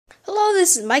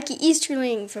this is Mikey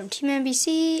Easterling from Team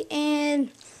NBC,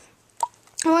 and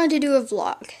I wanted to do a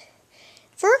vlog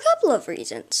for a couple of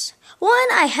reasons. One,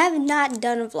 I have not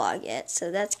done a vlog yet, so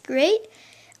that's great.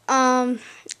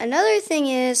 Another thing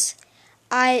is,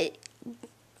 I'm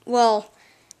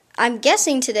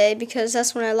guessing today, because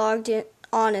that's when I logged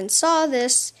on and saw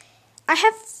this, I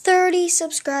have 30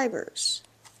 subscribers.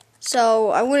 So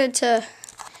I wanted to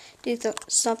do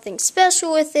something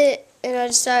special with it, and I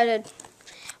decided,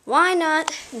 why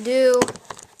not do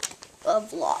a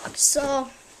vlog? So,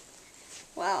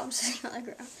 wow, I'm sitting on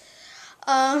the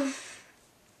ground.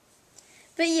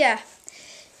 But yeah,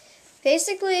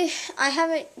 basically, I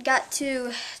haven't got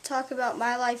to talk about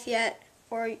my life yet,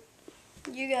 or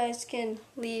you guys can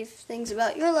leave things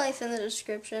about your life in the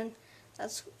description.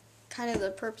 That's kind of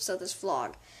the purpose of this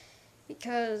vlog,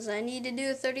 because I need to do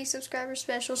a 30 subscriber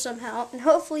special somehow, and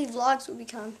hopefully vlogs will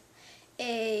become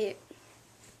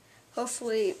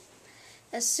hopefully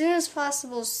as soon as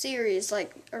possible series,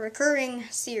 like a recurring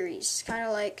series, kind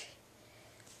of like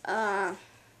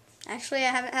actually I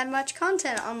haven't had much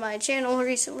content on my channel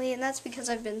recently, and that's because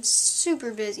I've been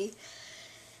super busy,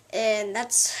 and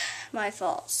that's my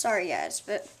fault. Sorry guys,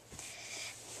 but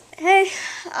hey,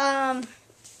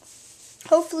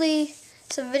 hopefully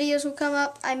some videos will come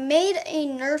up. I made a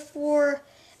Nerf war,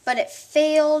 but it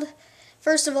failed.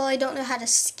 First of all, I don't know how to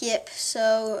skip,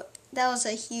 so that was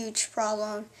a huge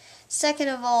problem. Second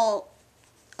of all,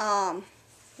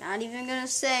 not even gonna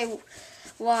say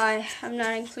why I'm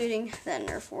not including that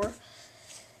Nerf war.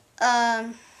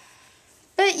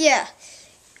 But yeah,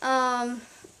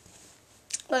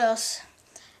 what else?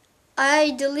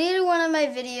 I deleted one of my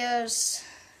videos,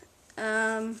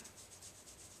 but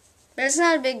it's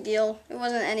not a big deal. It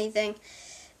wasn't anything.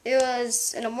 It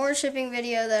was an award shipping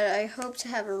video that I hope to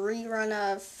have a rerun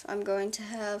of. I'm going to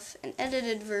have an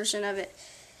edited version of it,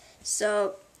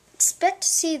 so expect to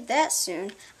see that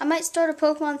soon. I might start a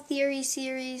Pokemon Theory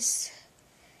series,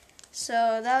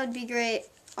 so that would be great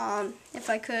if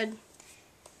I could.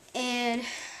 And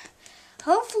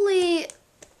hopefully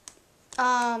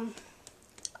I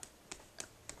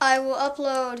will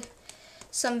upload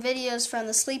some videos from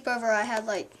the sleepover I had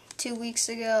like 2 weeks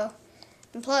ago.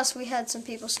 And plus, we had some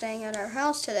people staying at our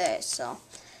house today, so.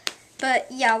 But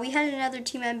yeah, we had another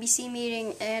Team NBC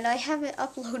meeting, and I haven't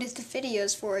uploaded the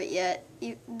videos for it yet.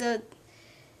 It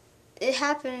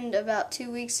happened about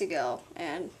 2 weeks ago,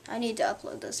 and I need to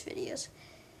upload those videos.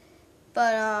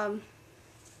 But,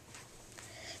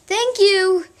 thank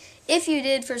you if you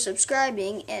did for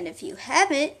subscribing, and if you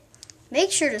haven't,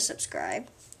 make sure to subscribe.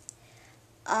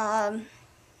 Let's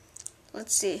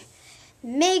see.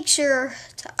 Make sure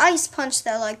to ice punch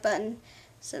that like button,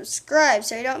 subscribe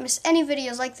so you don't miss any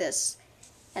videos like this,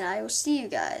 and I will see you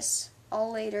guys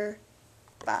all later.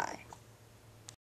 Bye.